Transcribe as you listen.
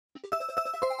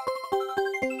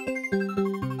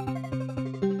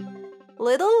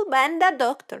Little Panda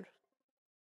Doctor.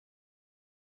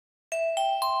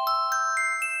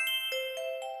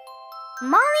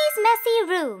 Molly's messy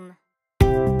room.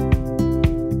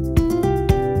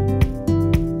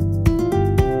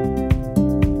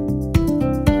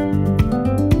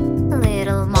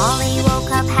 Little Molly woke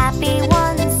up happy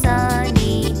one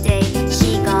sunny day.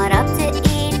 She got up to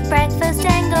eat breakfast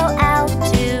and go out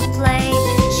to play.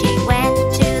 She went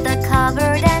to the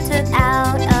cupboard and took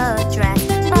out a dress,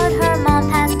 but her mom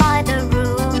passed by the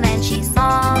room and she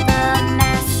saw the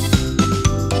mess.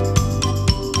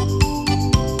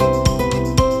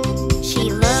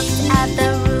 She looked at the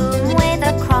room with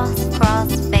a cross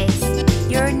face.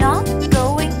 You're not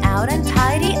going out and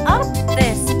tidy up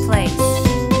this place.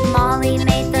 Molly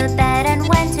made the bed and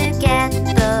went to get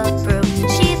the broom.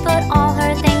 She put all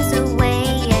her things away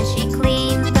and she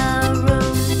cleaned the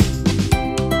room.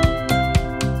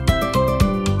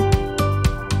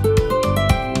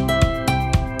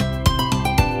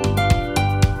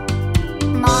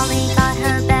 Molly got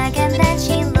her bag and then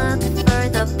she looked for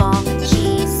the ball.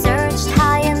 She searched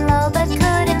high and low but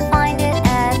couldn't find it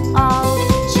at all.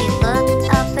 She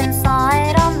looked up and saw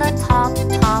it on the top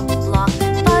block,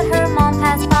 but her mom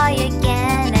passed by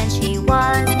again and she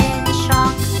was in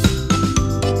shock.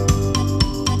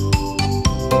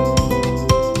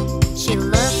 She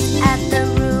looked at the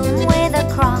room with a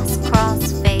cross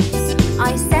face.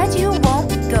 I said you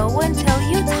won't go until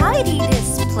you tidy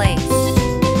this place.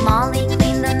 Molly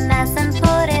cleaned the mess and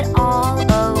put it all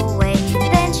away.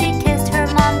 Then she kissed her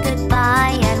mom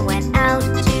goodbye and went out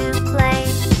to play.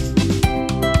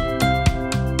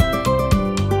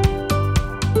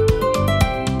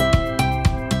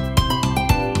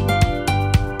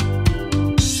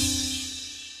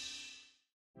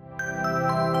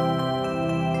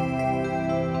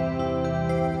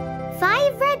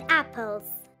 Five red apples.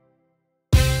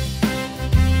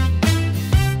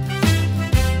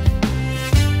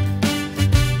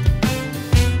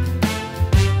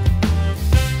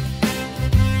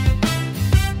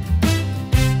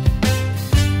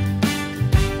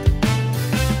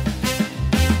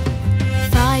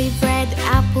 Five red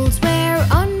apples were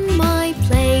on my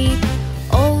plate,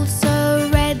 also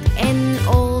red and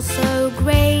also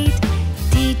great.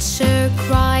 Teacher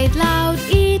cried loud,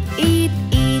 eat, eat,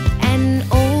 eat, and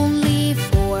only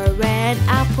four red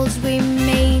apples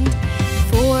remained.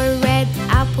 Four red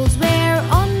apples were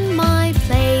on my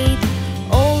plate,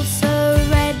 also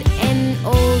red and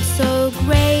also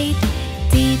great.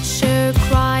 Teacher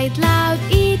cried loud,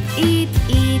 eat, eat,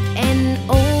 eat, and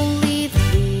only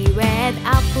three red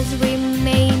apples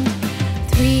remained.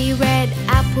 Three red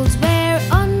apples were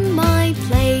on my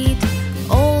plate,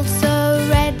 also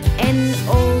red and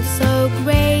also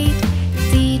great.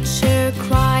 Teacher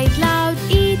cried loud,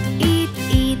 eat, eat,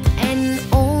 eat, and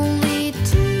only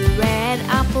two red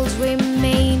apples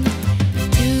remained.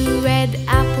 Two red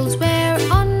apples were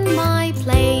on my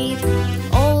plate,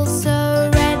 also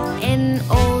red and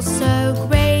also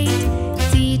great.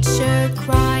 Teacher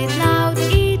cried loud,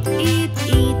 eat, eat,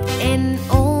 eat, and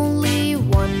only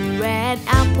one red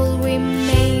apple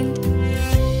remained.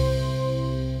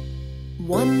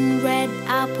 One red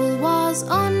apple was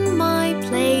on my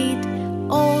plate,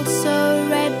 also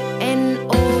red and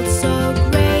also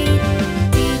great.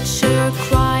 Teacher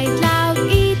cried loud,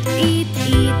 eat, eat,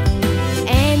 eat,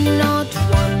 and not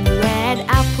one red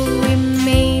apple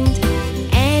remained.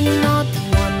 And not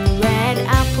one red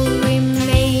apple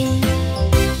remained.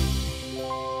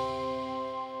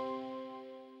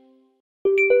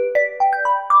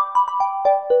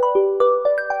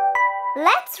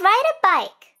 Let's ride a bike.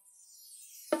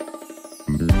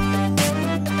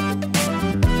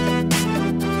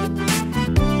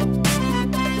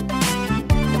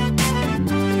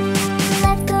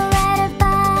 Let's go ride a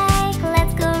bike,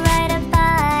 let's go ride a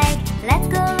bike. Let's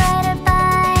go ride a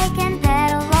bike and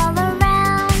pedal all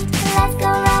around. Let's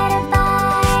go ride a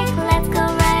bike, let's go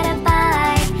ride a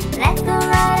bike. Let's go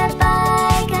ride a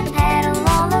bike and pedal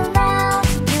all around.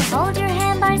 You hold your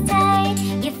handlebars tight,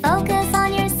 you focus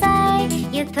on your side.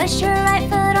 You push your right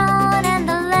foot on and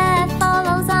the left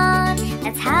follows on.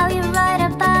 That's how you ride a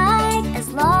bike, as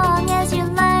long as you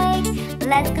like.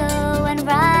 Let's go and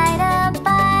ride a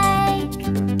bike.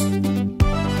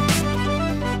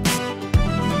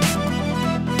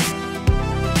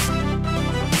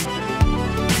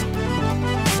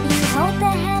 You hold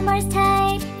the handlebars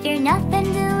tight, fear nothing,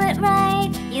 do it right.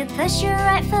 You push your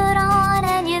right foot on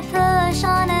and you push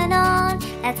on and on.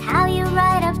 That's how you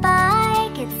ride a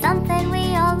bike, it's something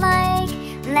we all like.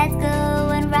 Let's go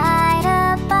and ride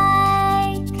a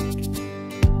bike.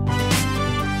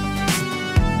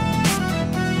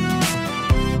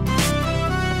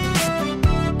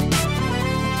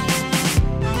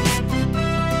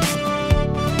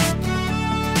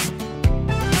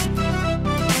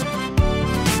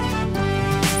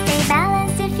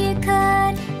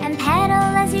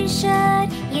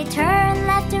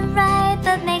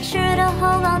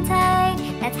 hold on tight.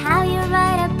 That's how you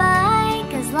ride a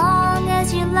bike, as long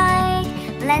as you like.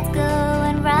 Let's go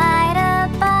and ride a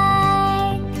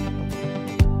bike.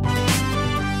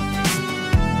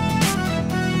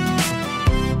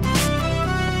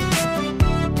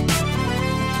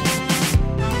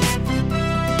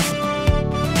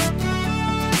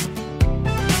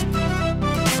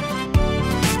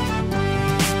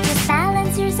 Just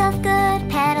balance yourself good,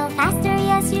 pedal faster,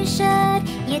 yes you should.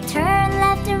 You turn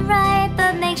left and right,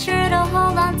 but make sure to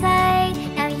hold on tight.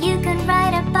 Now you can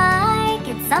ride a bike,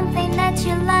 it's something that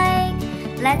you like.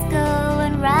 Let's go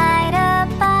and ride a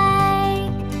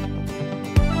bike.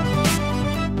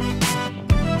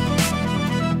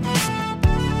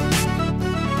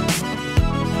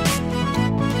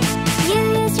 You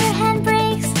use your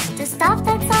handbrakes to stop,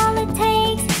 that's all it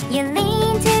takes. You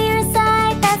lean to your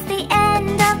side, that's the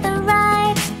end of the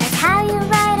ride. That's how you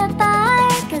ride a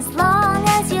bike, as long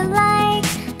as you like.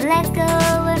 Let's go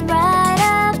and ride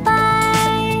a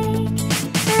bike.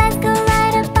 Let's go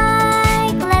ride a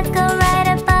bike. Let's go ride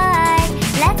a bike.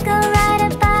 Let's go ride a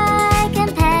bike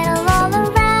and pedal all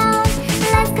around.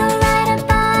 Let's go ride a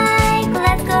bike.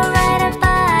 Let's go ride a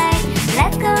bike.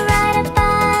 Let's go ride a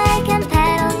bike and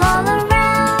pedal all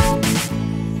around.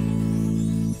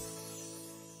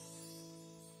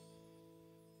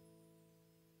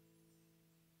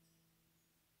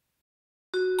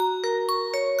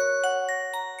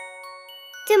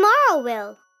 Tomorrow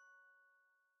will.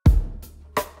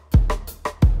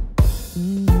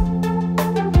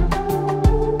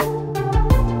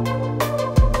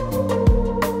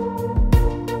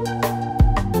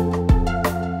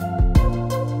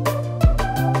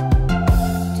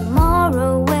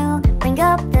 Tomorrow will bring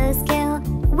up the skill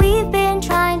we've been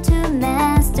trying to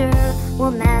master.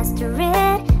 We'll master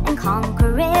it and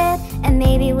conquer it, and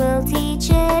maybe we'll teach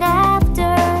it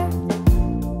after.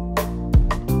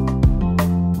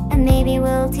 And maybe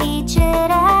we'll teach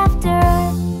it after.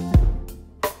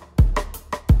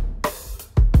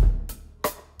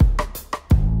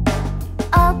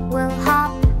 Up we'll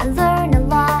hop and learn a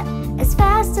lot, as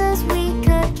fast as we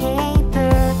could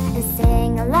caper, and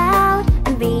sing aloud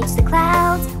and reach the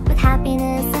clouds with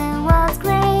happiness and wild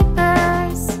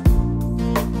scrapers.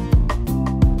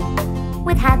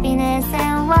 With happiness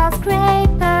and wild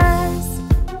scrapers.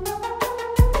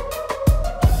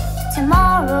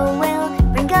 Tomorrow will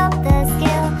bring up the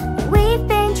skill we've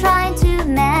been trying to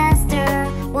master.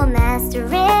 We'll master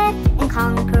it and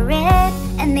conquer it,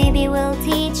 and maybe we'll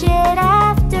teach it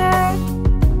after.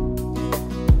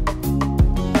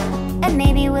 And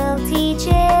maybe we'll teach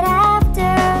it after.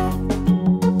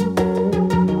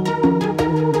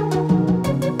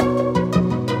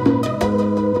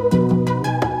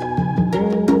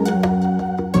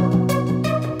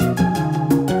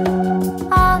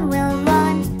 On we'll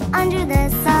run under the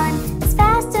sun, as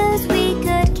fast as we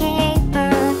could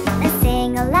caper, and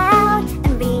sing aloud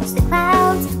and reach the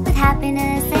clouds with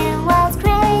happiness and wild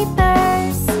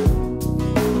scrapers.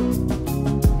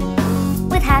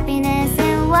 With happiness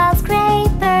and wild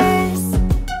scrapers.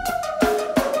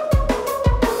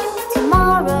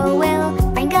 Tomorrow will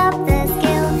bring up the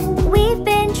skill we've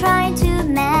been trying to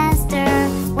master.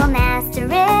 We'll master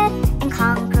it and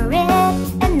conquer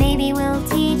it, and maybe we'll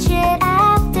teach it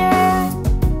after.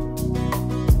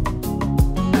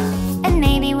 And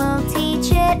maybe we'll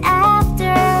teach it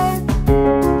after.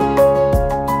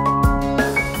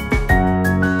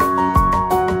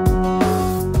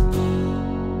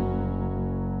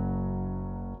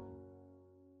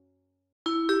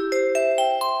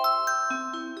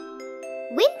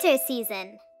 Winter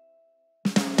season.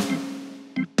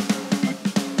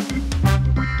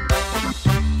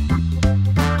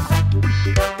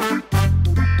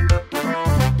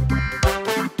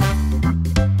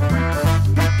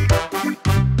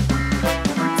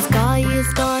 Sky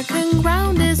is dark and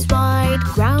ground is white.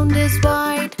 Ground is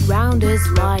white, ground is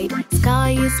white.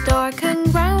 Sky is dark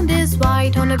and ground is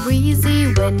white on a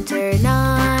breezy winter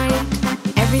night.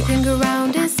 Everything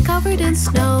around is covered in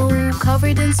snow,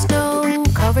 covered in snow,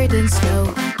 covered in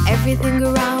snow. Everything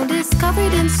around is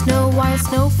covered in snow while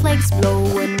snowflakes blow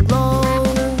and blow.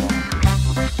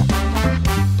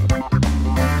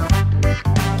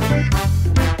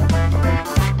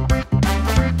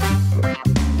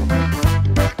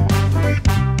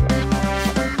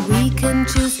 We can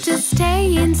choose to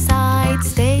stay inside,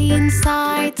 stay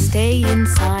inside, stay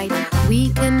inside.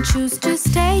 We can choose to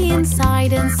stay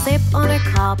inside and sip on a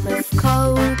cup of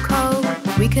cocoa.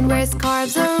 We can wear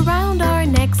scarves around our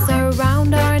necks,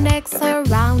 around our necks,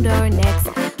 around our necks.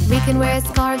 We can wear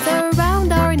scarves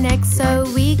around our necks so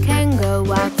we can go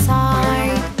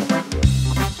outside.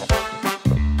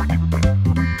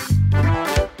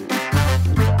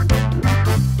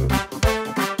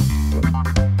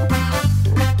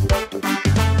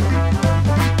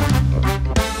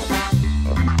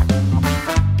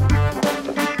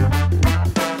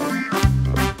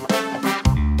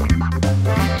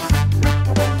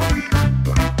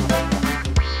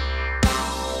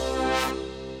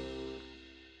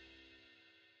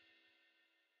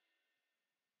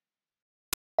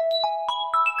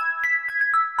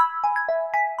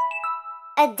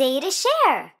 A day to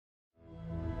share.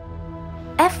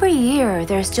 Every year,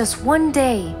 there's just one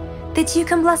day that you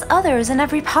can bless others in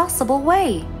every possible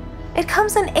way. It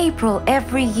comes in April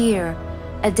every year.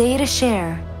 A day to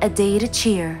share, a day to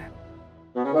cheer.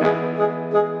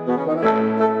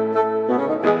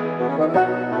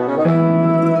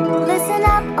 Listen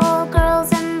up, all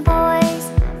girls and boys.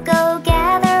 Go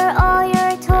gather all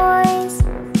your toys.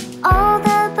 All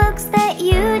the books that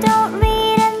you don't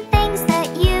read and things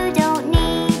that you don't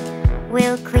need.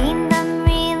 We'll clean them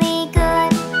really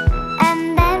good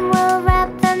and then we'll wrap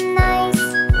them nice.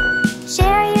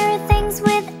 Share your things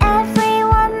with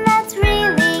everyone, that's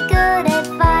really good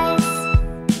advice.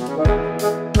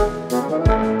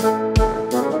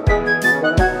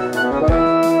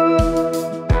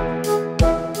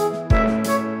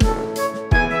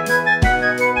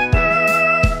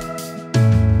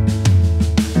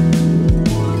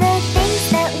 The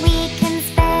things that we can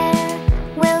spare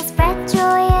will spread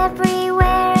joy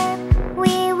everywhere.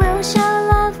 We will show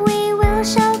love, we will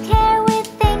show care with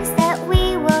things that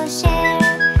we will share.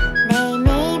 They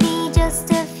may be just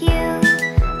a few,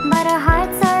 but our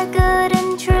hearts are good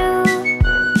and true.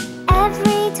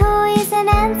 Every toy is an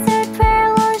answered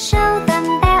prayer, we'll show them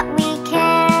that we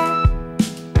care.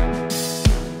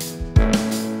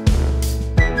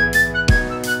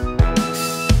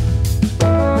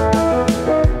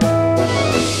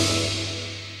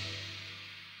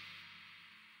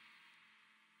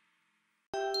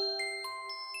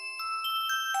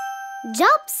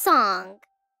 Job song.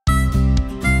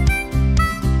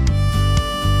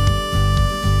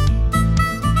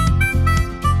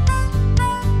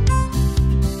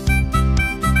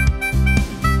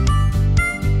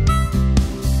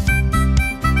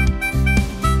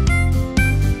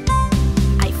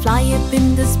 I fly up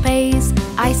into space,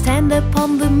 I stand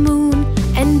upon the moon.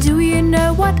 And do you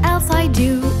know what else I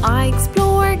do? I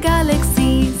explore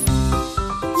galaxies.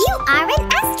 You are an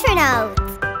astronaut.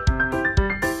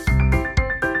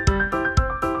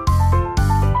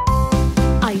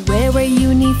 I wear a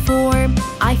uniform,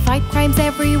 I fight crimes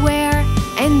everywhere.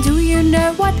 And do you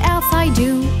know what else I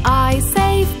do? I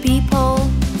save people.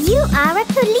 You are a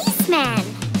policeman.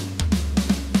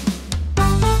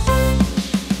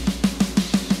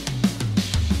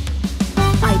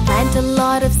 I plant a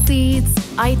lot of seeds,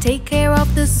 I take care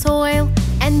of the soil.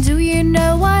 And do you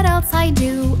know what else I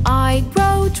do? I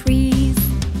grow trees.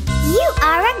 You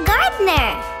are a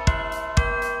gardener.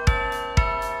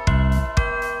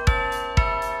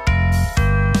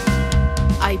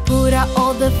 I put out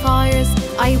all the fires,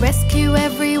 I rescue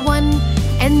everyone.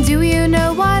 And do you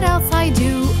know what else I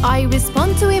do? I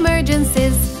respond to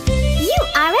emergencies. You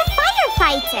are a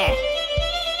firefighter.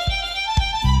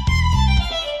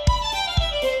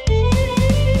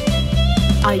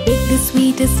 I bake the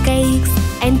sweetest cakes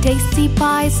and tasty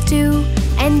pies too.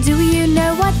 And do you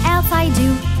know what else I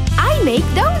do? I make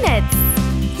donuts.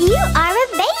 You are a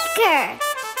baker.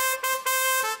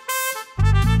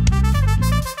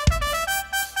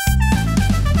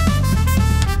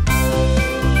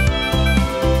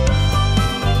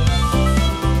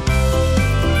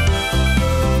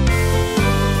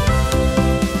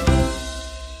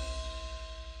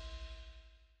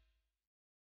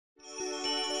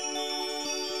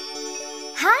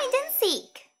 Hide and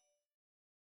seek.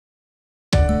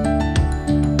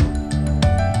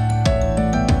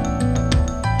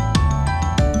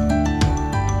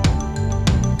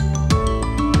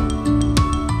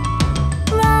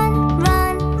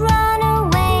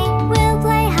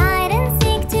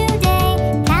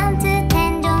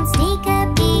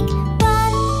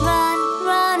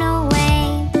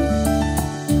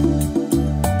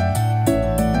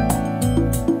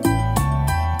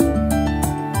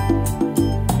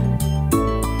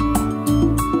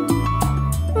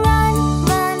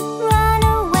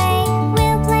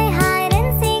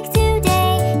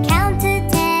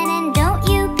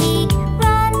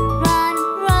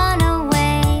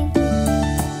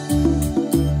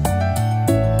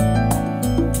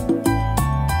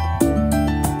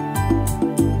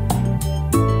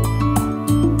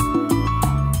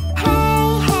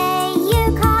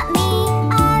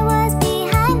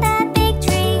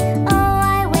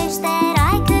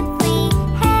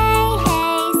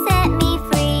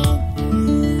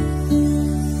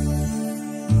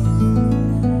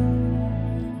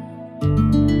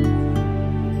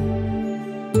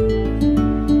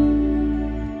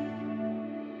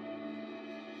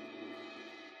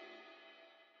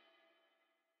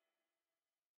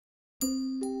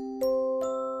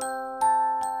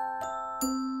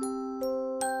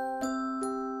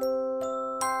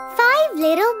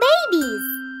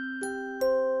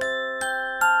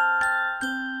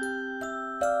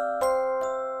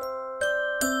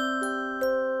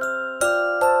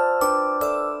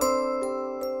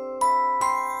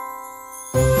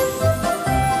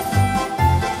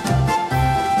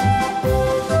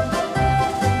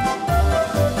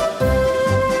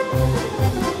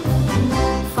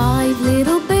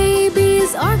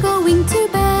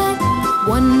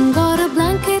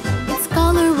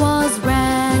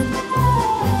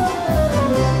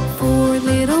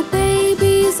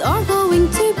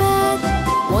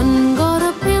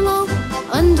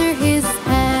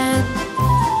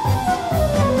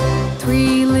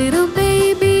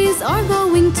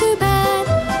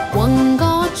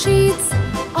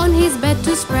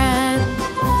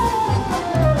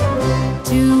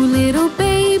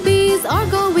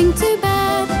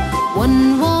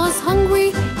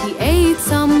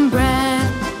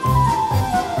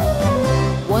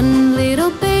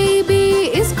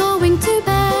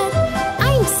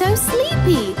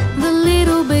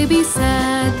 be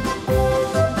said.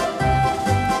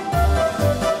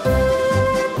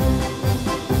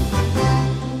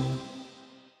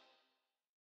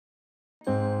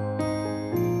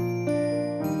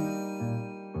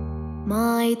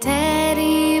 My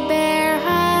teddy bear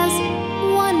has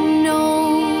one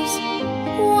nose,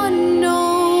 one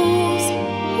nose,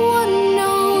 one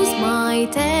nose. My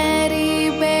teddy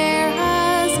bear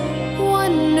has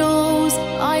one nose.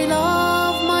 I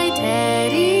love my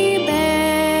teddy bear.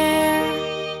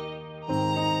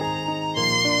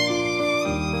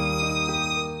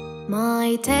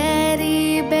 My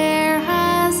teddy bear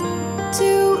has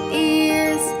two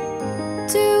ears,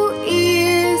 two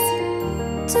ears,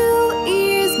 two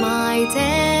ears. My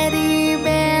teddy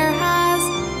bear has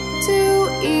two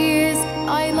ears.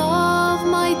 I love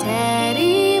my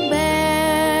teddy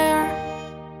bear.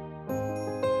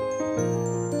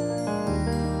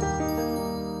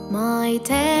 My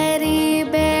teddy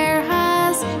bear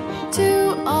has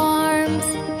two arms,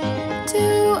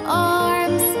 two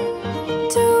arms,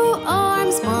 two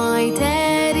arms. My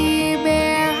teddy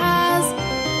bear has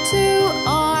two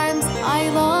arms. I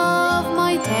love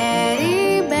my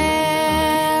teddy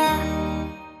bear.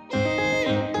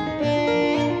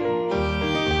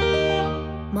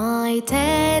 My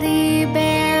teddy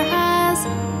bear has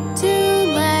two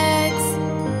legs,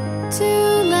 two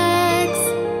legs,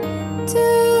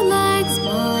 two legs.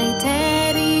 My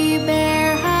teddy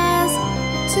bear has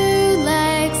two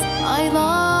legs. I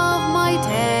love my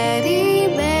teddy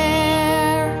bear.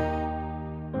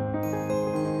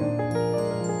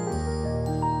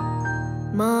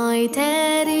 My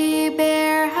teddy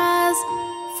bear has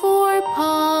four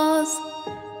paws,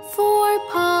 four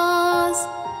paws,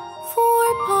 four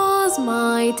paws.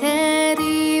 My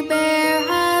teddy bear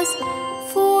has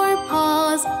four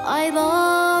paws. I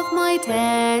love my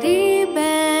teddy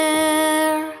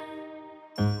bear.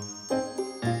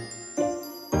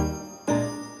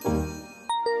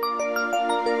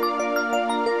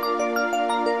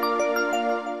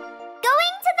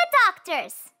 Going to the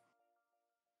doctor's.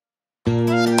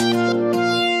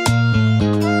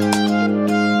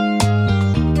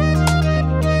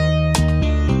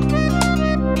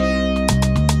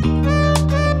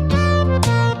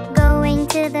 Going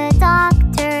to the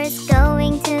doctor's,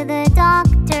 going to the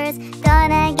doctor's.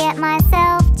 Gonna get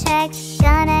myself checked,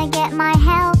 gonna get my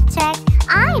health checked.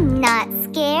 I'm not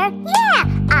scared, yeah,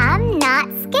 I'm not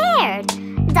scared.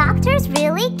 Doctors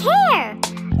really care,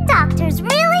 doctors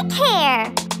really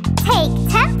care. Take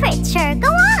temperature,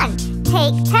 go on,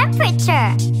 take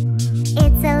temperature.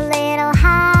 It's a little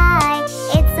high,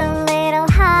 it's a little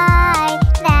high.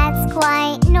 That's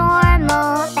quite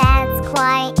normal, that's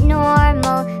quite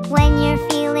normal. When you're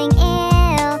feeling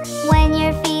ill, when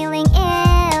you're feeling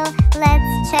ill,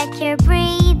 let's check your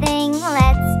breathing,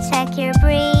 let's check your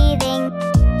breathing.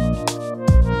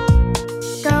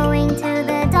 Going to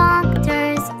the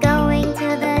doctor's, going to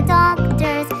the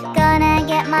doctor's. Gonna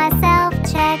get myself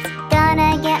checked,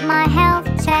 gonna get my health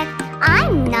checked.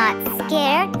 I'm not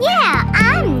scared, yeah,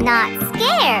 I'm not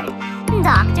scared.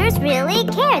 Doctors really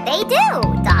care, they do,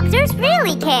 doctors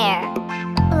really care.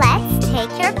 Let's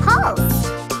take your pulse,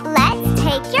 let's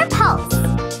take your pulse.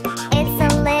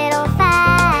 It's a little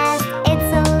fast,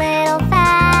 it's a little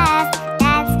fast.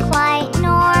 That's quite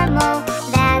normal,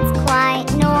 that's quite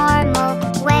normal.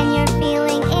 When you're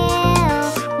feeling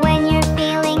ill, when you're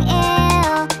feeling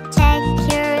ill, check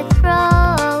your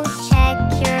throat, check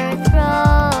your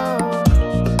throat.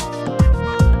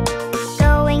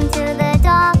 Going to the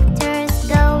doctor's,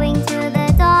 going to the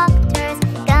doctor's.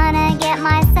 Gonna get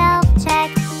myself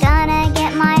checked, gonna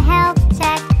get my health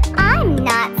checked. I'm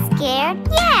not scared,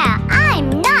 yeah, I'm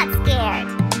not scared.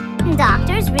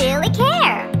 Doctors really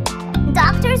care,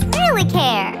 doctors really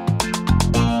care.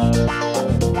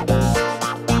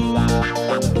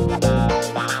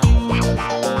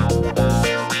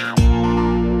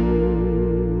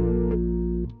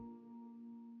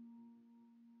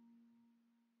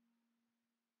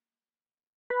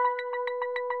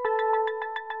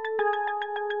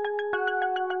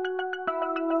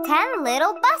 10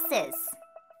 little buses.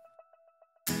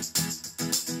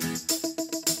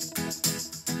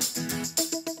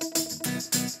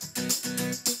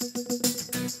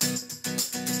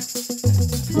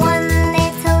 One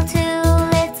little, two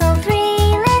little, three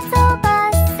little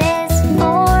buses,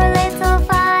 4 little,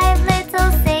 5 little,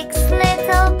 6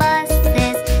 little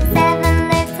buses, 7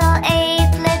 little,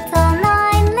 8 little,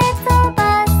 9 little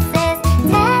buses,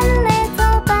 10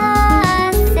 little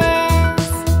buses.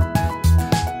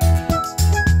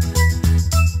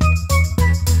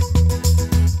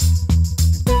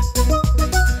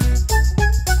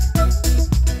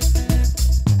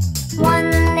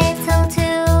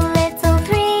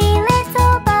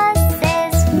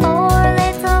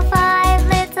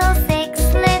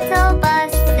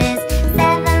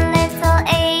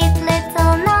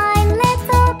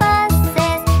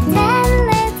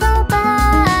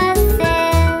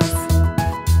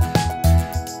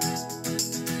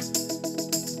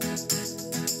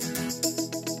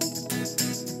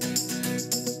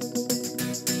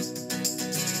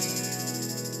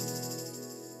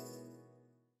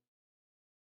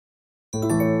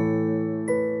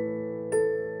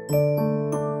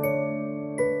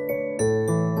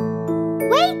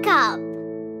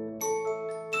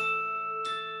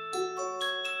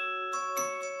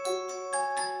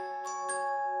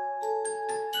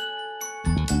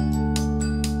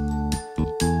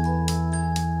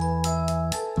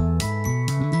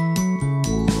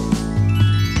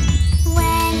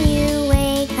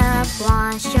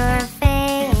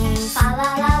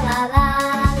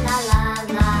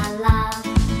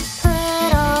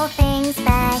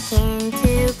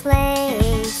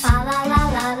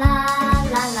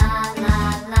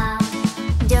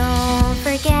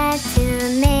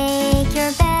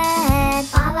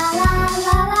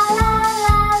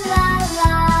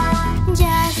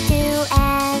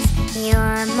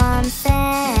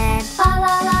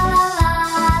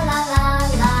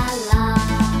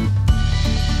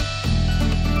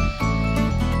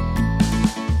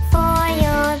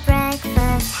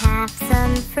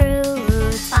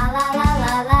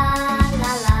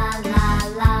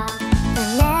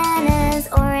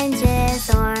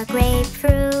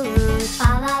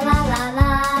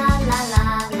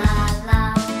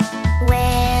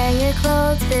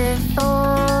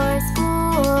 before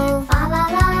school. Fa la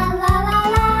la la la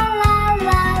la la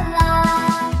la la.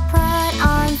 Put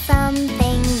on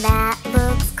something that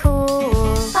looks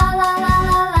cool. Fa la la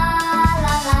la la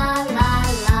la la la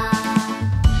la.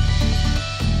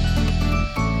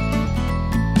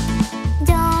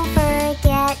 Don't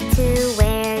forget to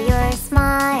wear your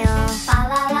smile. Fa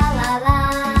la la la la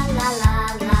la la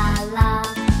la la.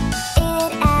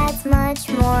 It adds much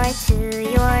more to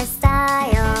your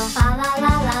style. Fa la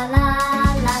la la la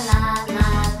la la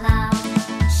la la.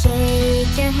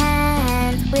 Shake your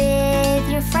hand with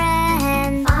your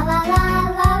friend. Fa la la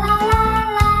la la la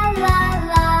la la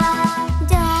la.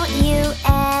 Don't you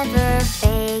ever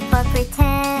fake or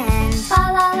pretend. Fa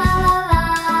la la la la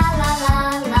la la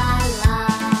la la.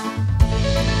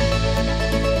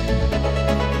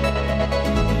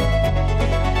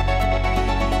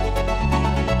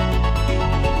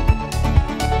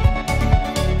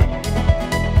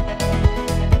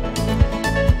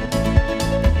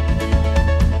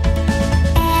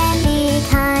 And be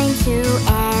kind to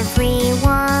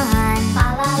everyone. Fa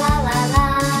la la la la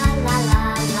la la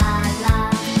la la.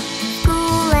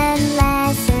 School and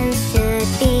lessons should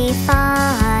be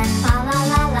fun. Fa la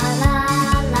la la la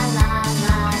la la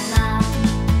la la.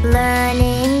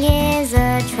 Learning is a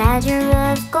treasure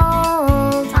of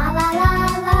gold. Fa la la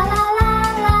la la la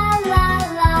la la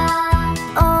la.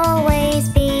 Always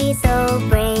be so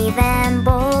brave and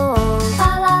bold.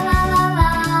 Fa la la la la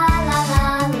la la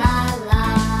la la.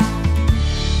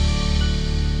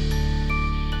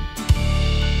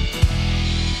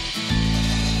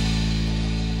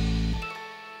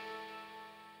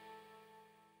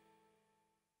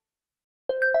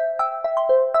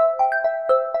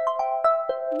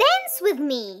 Dance with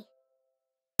me.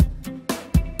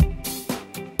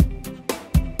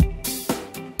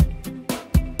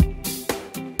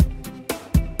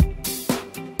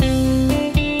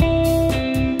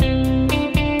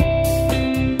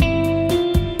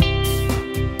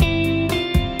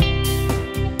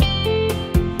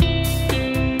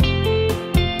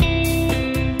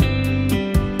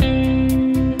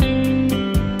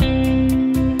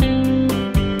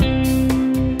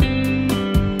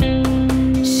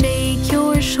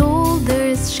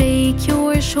 Shake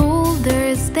your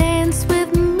shoulders, dance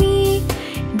with me,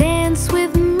 dance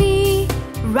with me.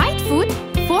 Right foot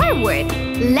forward,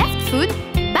 left foot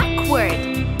backward.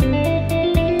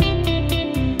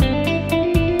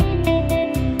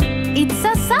 It's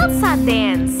a salsa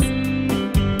dance.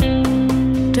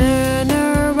 Turn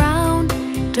around,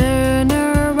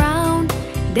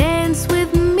 dance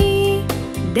with me,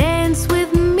 dance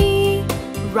with me.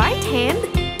 Right hand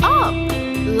up,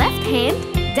 left hand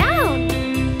down.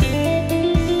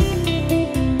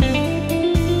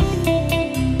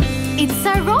 It's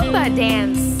a rumba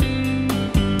dance.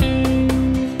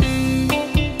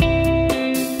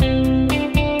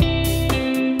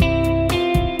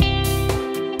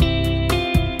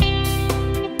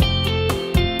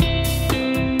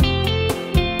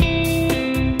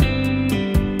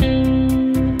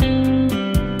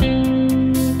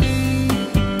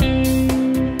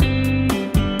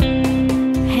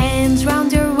 Hands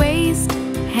round your waist,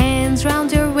 hands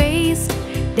round your waist.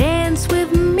 Dance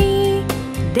with me,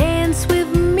 dance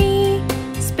with me.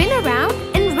 Spin around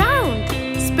and round,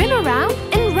 spin around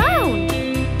and round.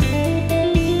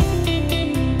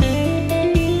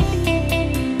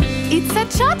 It's a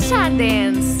cha-cha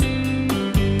dance.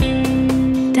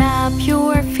 Tap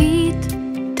your feet,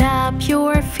 tap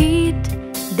your feet.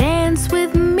 Dance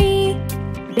with me,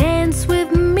 dance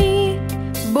with me.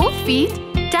 Both feet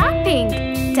tapping,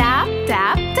 tap,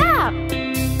 tap, tap.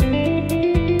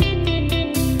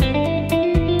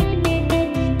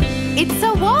 It's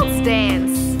a waltz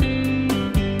dance.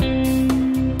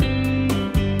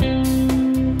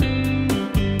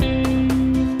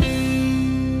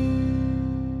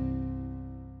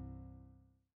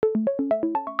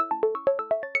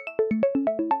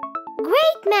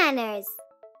 Great manners.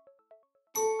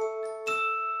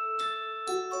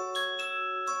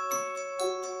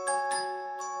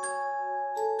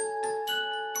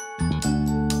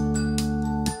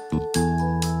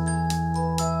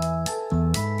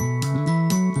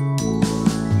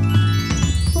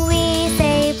 We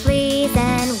say please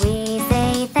and we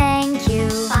say thank you.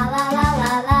 Fa la la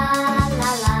la la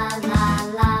la la la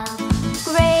la.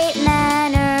 Great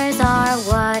manners are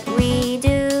what we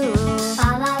do. Fa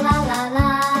la la la la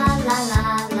la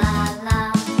la la la.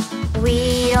 We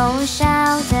don't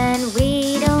shout and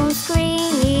we don't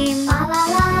scream. Fa la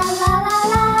la la la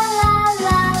la la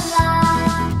la la.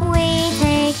 We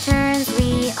take turns, we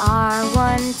are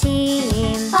one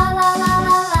team. Fa la la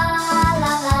la la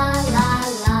la la la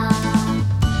la.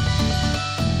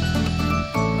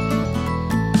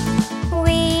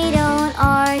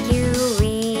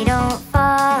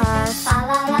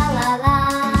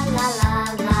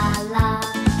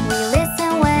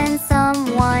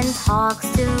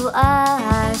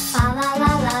 us. La la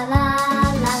la la la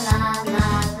la la la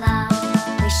la.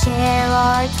 We share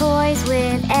our toys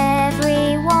with